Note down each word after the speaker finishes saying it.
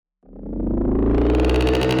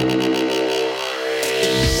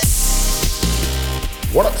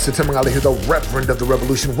What up, Sitem Ali here, the Reverend of the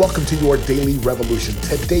Revolution. Welcome to your Daily Revolution.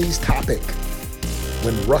 Today's topic,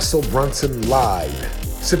 when Russell Brunson lied.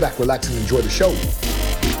 Sit back, relax, and enjoy the show.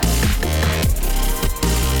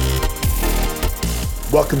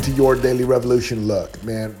 Welcome to your Daily Revolution. Look,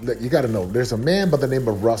 man, you got to know, there's a man by the name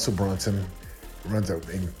of Russell Brunson who runs an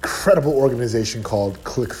incredible organization called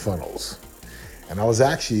ClickFunnels. And I was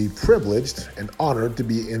actually privileged and honored to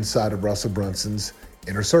be inside of Russell Brunson's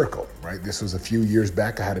inner circle, right? This was a few years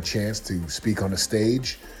back. I had a chance to speak on a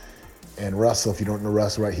stage. And Russell, if you don't know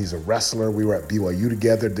Russell, right, he's a wrestler. We were at BYU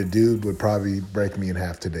together. The dude would probably break me in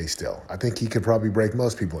half today still. I think he could probably break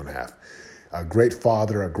most people in half. A great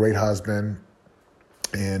father, a great husband,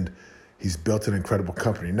 and he's built an incredible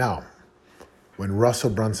company. Now, when Russell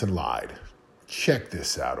Brunson lied, check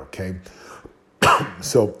this out, okay?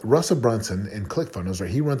 So Russell Brunson in ClickFunnels, right,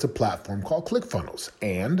 he runs a platform called ClickFunnels,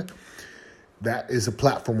 and that is a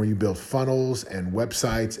platform where you build funnels and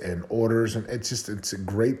websites and orders, and it's a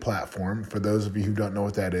great platform. For those of you who don't know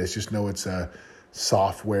what that is, just know it's a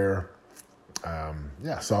software,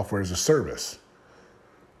 software as a service.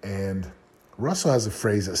 And Russell has a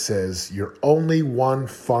phrase that says, you're only one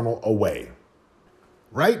funnel away,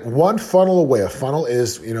 right? One funnel away. A funnel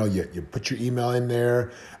is, you put your email in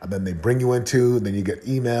there, and then they bring you into, and then you get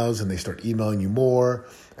emails, and they start emailing you more,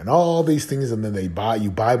 and all these things, and then you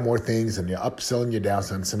buy more things, and you're upselling, you're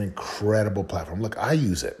downselling. It's an incredible platform. Look, I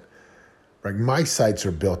use it. Right? My sites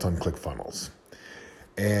are built on ClickFunnels.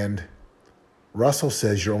 And Russell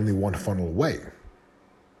says you're only one funnel away.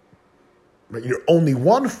 Right? You're only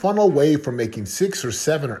one funnel away from making 6 or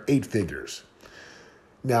 7 or 8 figures.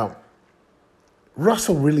 Now,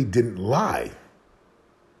 Russell really didn't lie.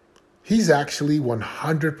 He's actually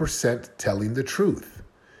 100% telling the truth.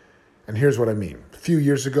 And here's what I mean. A few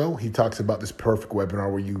years ago, he talks about this perfect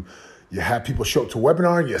webinar where you have people show up to a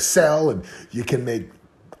webinar and you sell and you can make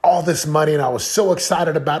all this money. And I was so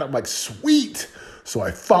excited about it. I'm like, sweet. So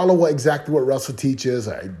I follow exactly what Russell teaches.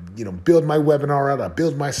 I, build my webinar out. I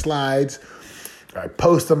build my slides. I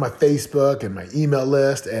post on my Facebook and my email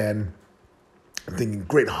list. And I'm thinking,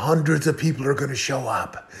 great, hundreds of people are going to show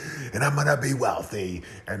up and I'm going to be wealthy.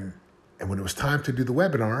 And when it was time to do the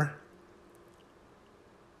webinar,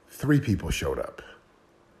 3 people showed up.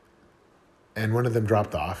 And one of them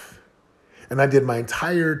dropped off. And I did my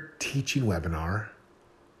entire teaching webinar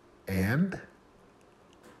and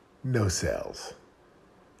no sales.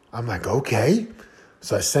 I'm like, okay.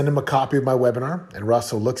 So I send him a copy of my webinar and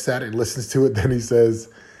Russell looks at it and listens to it. Then he says,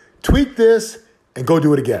 tweak this and go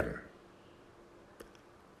do it again.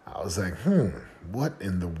 I was like, what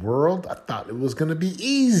in the world? I thought it was going to be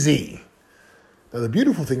easy. Now, the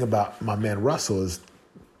beautiful thing about my man Russell is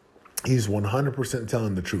he's 100%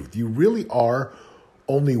 telling the truth. You really are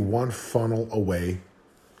only one funnel away.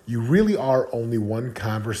 You really are only one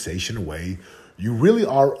conversation away. You really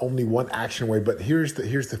are only one action away. But here's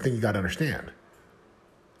the thing you got to understand.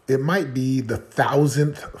 It might be the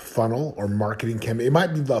 1,000th funnel or marketing campaign. It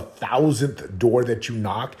might be the 1,000th door that you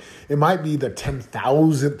knock. It might be the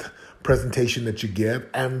 10,000th presentation that you give,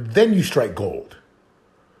 and then you strike gold.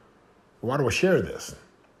 Why do I share this?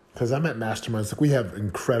 Because I'm at Masterminds. Like, we have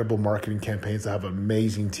incredible marketing campaigns. I have an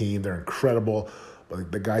amazing team. They're incredible.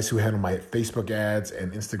 The guys who handle my Facebook ads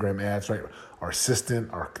and Instagram ads, right? Our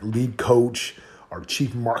assistant, our lead coach, our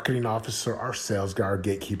chief marketing officer, our sales guy, our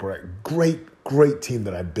gatekeeper, right? Great team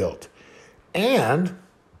that I built. And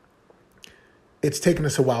it's taken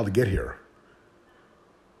us a while to get here.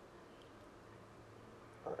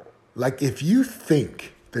 Like, if you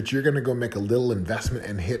think that you're going to go make a little investment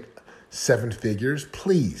and hit 7 figures,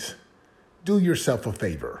 please do yourself a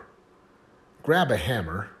favor. Grab a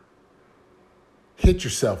hammer, hit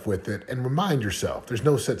yourself with it, and remind yourself there's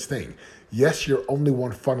no such thing. Yes, you're only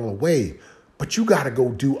one funnel away, but you got to go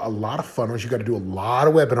do a lot of funnels. You got to do a lot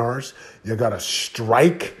of webinars. You got to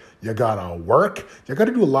strike. You got to work. You got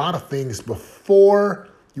to do a lot of things before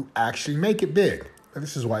you actually make it big. And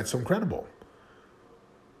this is why it's so incredible.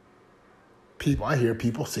 I hear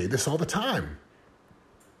people say this all the time.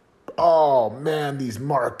 Oh man, these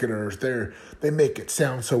marketers, they make it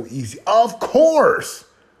sound so easy. Of course.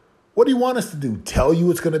 What do you want us to do? Tell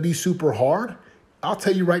you it's going to be super hard? I'll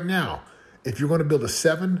tell you right now, if you're going to build a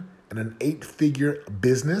 7 and an 8-figure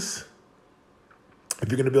business, if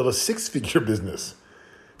you're going to build a 6-figure business,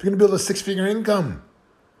 if you're going to build a 6-figure income,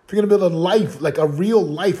 if you're going to build a life, like a real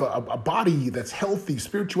life, a body that's healthy,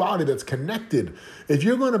 spirituality that's connected, if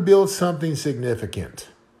you're going to build something significant,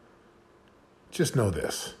 just know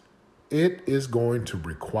this. It is going to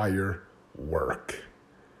require work.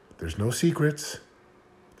 There's no secrets.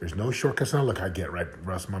 There's no shortcuts. Now, look, I get right.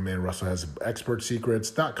 My man Russell has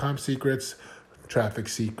expertsecrets.com secrets, traffic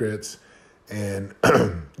secrets. And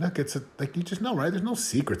look, like you just know, right? There's no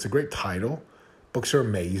secret. It's a great title. Books are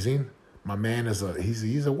amazing. My man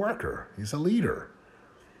he's a worker. He's a leader.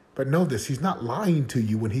 But know this, he's not lying to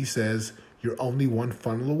you when he says you're only one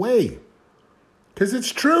funnel away. Because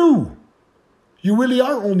it's true. You really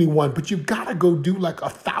are only one, but you've got to go do like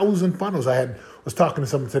 1,000 funnels. Was talking to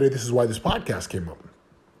someone today. This is why this podcast came up.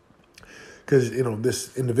 Because,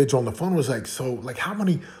 this individual on the phone was like, so like how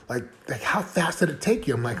many, like how fast did it take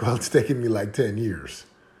you? I'm like, well, it's taken me like 10 years.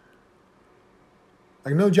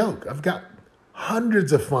 Like no joke. I've got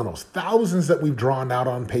hundreds of funnels, thousands that we've drawn out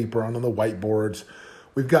on paper, on the whiteboards.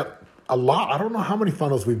 We've got a lot. I don't know how many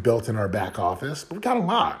funnels we've built in our back office, but we've got a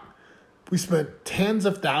lot. We spent tens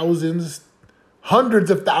of thousands, hundreds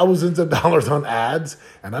of thousands of dollars on ads.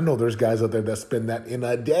 And I know there's guys out there that spend that in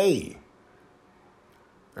a day.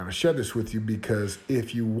 And I share this with you because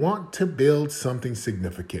if you want to build something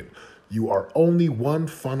significant, you are only one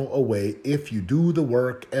funnel away if you do the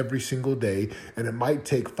work every single day. And it might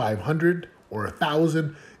take 500 or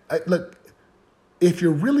 1,000. Look, if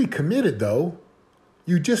you're really committed, though,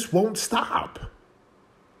 you just won't stop.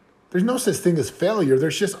 There's no such thing as failure.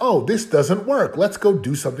 There's just, this doesn't work. Let's go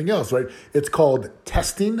do something else, right? It's called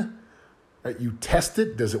testing. Right? You test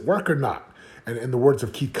it. Does it work or not? And in the words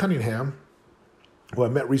of Keith Cunningham, who I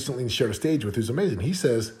met recently and shared a stage with, who's amazing, he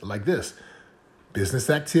says like this: business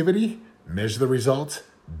activity, measure the results.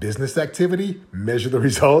 Business activity, measure the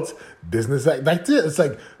results. That's it. It's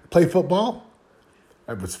like play football.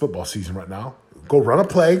 It's football season right now. Go run a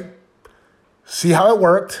play. See how it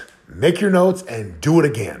worked. Make your notes and do it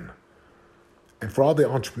again. And for all the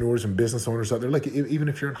entrepreneurs and business owners out there, like even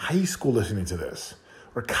if you're in high school listening to this,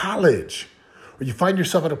 or college, or you find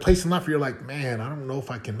yourself at a place in life where you're like, man, I don't know if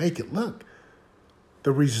I can make it. Look,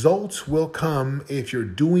 the results will come if you're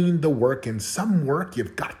doing the work, and some work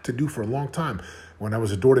you've got to do for a long time. When I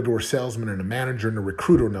was a door-to-door salesman and a manager and a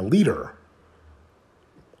recruiter and a leader,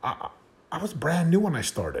 I was brand new when I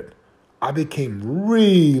started. I became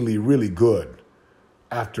really, really good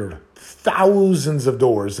after thousands of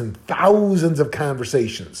doors and thousands of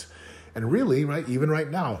conversations. And really, right, even right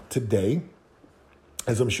now, today,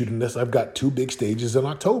 as I'm shooting this, I've got 2 big stages in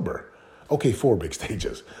October. Okay, 4 big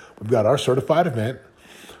stages. We've got our certified event.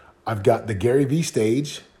 I've got the Gary Vee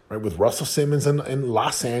stage, right, with Russell Simmons in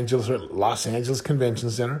Los Angeles, right, Los Angeles Convention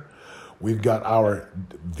Center. We've got our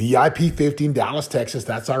VIP 50 in Dallas, Texas.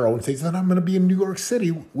 That's our own stage. Then I'm going to be in New York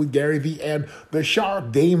City with Gary Vee and the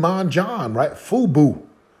shark, Damon John, right? FUBU.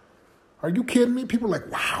 Are you kidding me? People are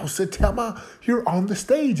like, wow, Satema, you're on the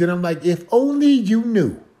stage. And I'm like, if only you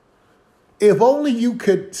knew. If only you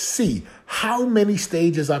could see how many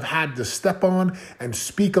stages I've had to step on and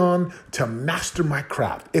speak on to master my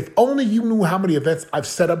craft. If only you knew how many events I've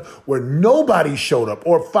set up where nobody showed up,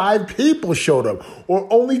 or 5 people showed up,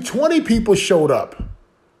 or only 20 people showed up,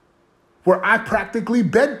 where I practically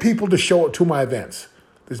begged people to show up to my events.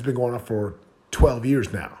 This has been going on for 12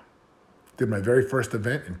 years now. Did my very first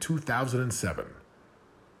event in 2007.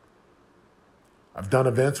 I've done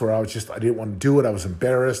events where I didn't want to do it. I was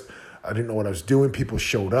embarrassed. I didn't know what I was doing. People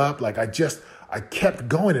showed up. Like I kept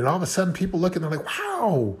going. And all of a sudden people look and they're like,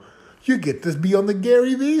 wow, you get to be on the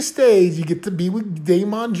Gary Vee stage. You get to be with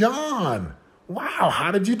Damon John. Wow, how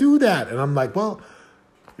did you do that? And I'm like, well,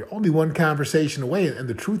 you're only one conversation away. And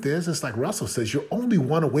the truth is, it's like Russell says, you're only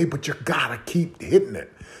one away, but you gotta keep hitting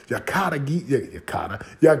it. You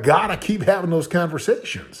gotta keep having those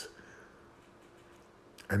conversations.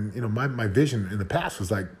 And, my vision in the past was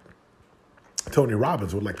like, Tony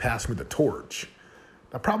Robbins would like pass me the torch.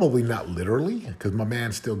 Now, probably not literally, because my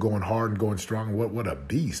man's still going hard and going strong. What a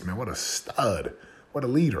beast, man. What a stud. What a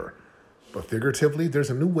leader. But figuratively,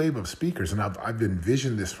 there's a new wave of speakers, and I've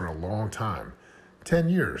envisioned this for a long time. 10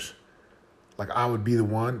 years. Like I would be the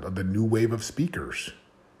one of the new wave of speakers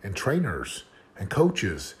and trainers and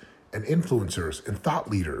coaches and influencers and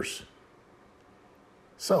thought leaders.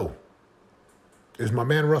 So, is my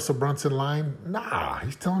man Russell Brunson lying? Nah,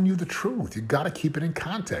 he's telling you the truth. You got to keep it in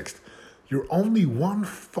context. You're only one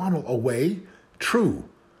funnel away, true.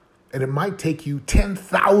 And it might take you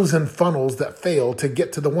 10,000 funnels that fail to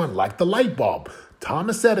get to the one, like the light bulb.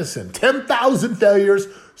 Thomas Edison, 10,000 failures,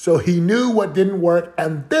 so he knew what didn't work.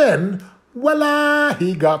 And then, voila,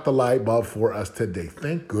 he got the light bulb for us today.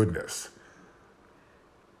 Thank goodness.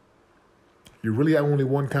 You really have only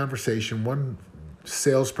one conversation, one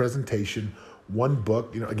sales presentation, one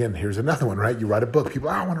book. Again, here's another one, right? You write a book. People,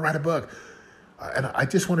 I want to write a book. And I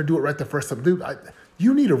just want to do it right the first time. Dude,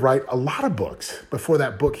 you need to write a lot of books before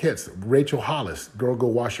that book hits. Rachel Hollis, Girl, Go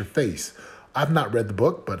Wash Your Face. I've not read the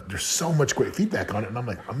book, but there's so much great feedback on it. And I'm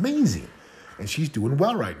like, amazing. And she's doing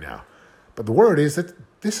well right now. But the word is that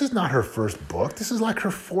this is not her first book. This is like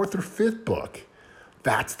her fourth or fifth book.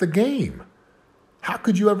 That's the game. How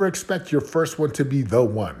could you ever expect your first one to be the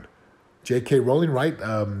one? J.K. Rowling, right?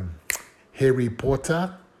 Harry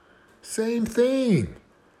Potter, same thing.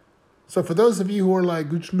 So for those of you who are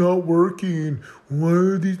like, it's not working, why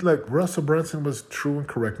are these, like Russell Brunson was true and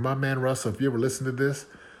correct. My man Russell, if you ever listen to this,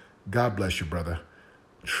 God bless you, brother.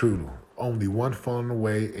 True. Only one funnel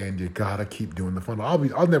away, and you gotta keep doing the funnel.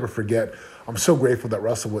 I'll never forget. I'm so grateful that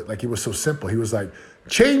Russell he was so simple. He was like,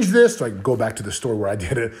 change this. So I go back to the story where I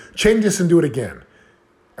did it. Change this and do it again.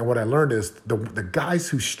 And what I learned is the guys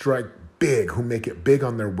who strike big, who make it big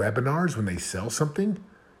on their webinars when they sell something,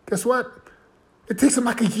 guess what? It takes them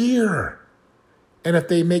like a year. And if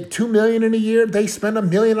they make $2 million in a year, they spend $1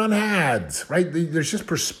 million on ads, right? There's just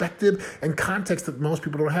perspective and context that most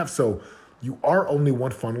people don't have. So you are only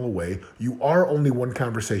one funnel away. You are only one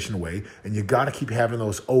conversation away. And you got to keep having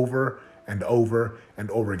those over and over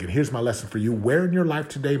and over again. Here's my lesson for you. Where in your life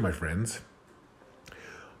today, my friends,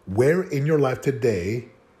 where in your life today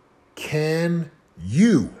can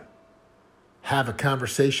you have a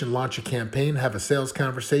conversation, launch a campaign, have a sales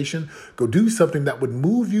conversation, go do something that would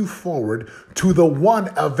move you forward to the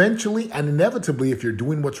one eventually and inevitably, if you're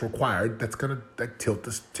doing what's required, that's going to tip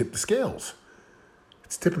the scales.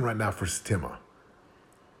 It's tipping right now for Stima.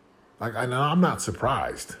 I'm not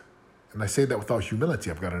surprised. And I say that with all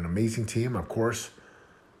humility. I've got an amazing team. Of course,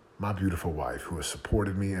 my beautiful wife who has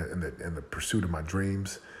supported me in the pursuit of my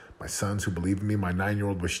dreams, my sons who believe in me. My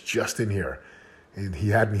 9-year-old was just in here. And he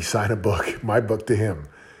had me sign a book, my book, to him.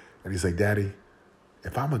 And he's like, Daddy,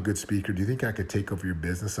 if I'm a good speaker, do you think I could take over your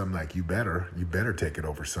business? I'm like, you better take it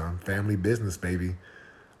over, son. Family business, baby.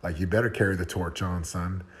 Like, you better carry the torch on,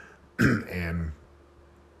 son. And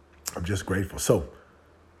I'm just grateful. So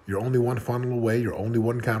you're only one funnel away. You're only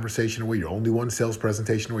one conversation away. You're only one sales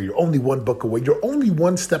presentation away. You're only one book away. You're only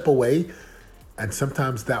one step away. And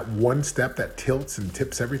sometimes that one step that tilts and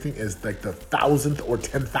tips everything is like the 1,000th or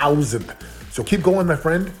 10,000th. So keep going, my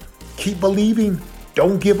friend. Keep believing.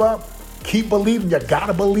 Don't give up. Keep believing. You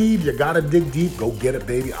gotta believe. You gotta dig deep. Go get it,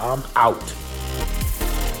 baby. I'm out.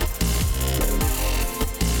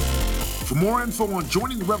 For more info on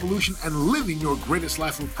joining the revolution and living your greatest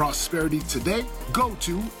life of prosperity today, go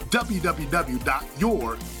to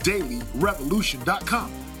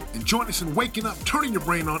www.yourdailyrevolution.com. and join us in waking up, turning your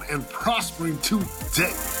brain on, and prospering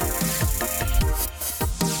today.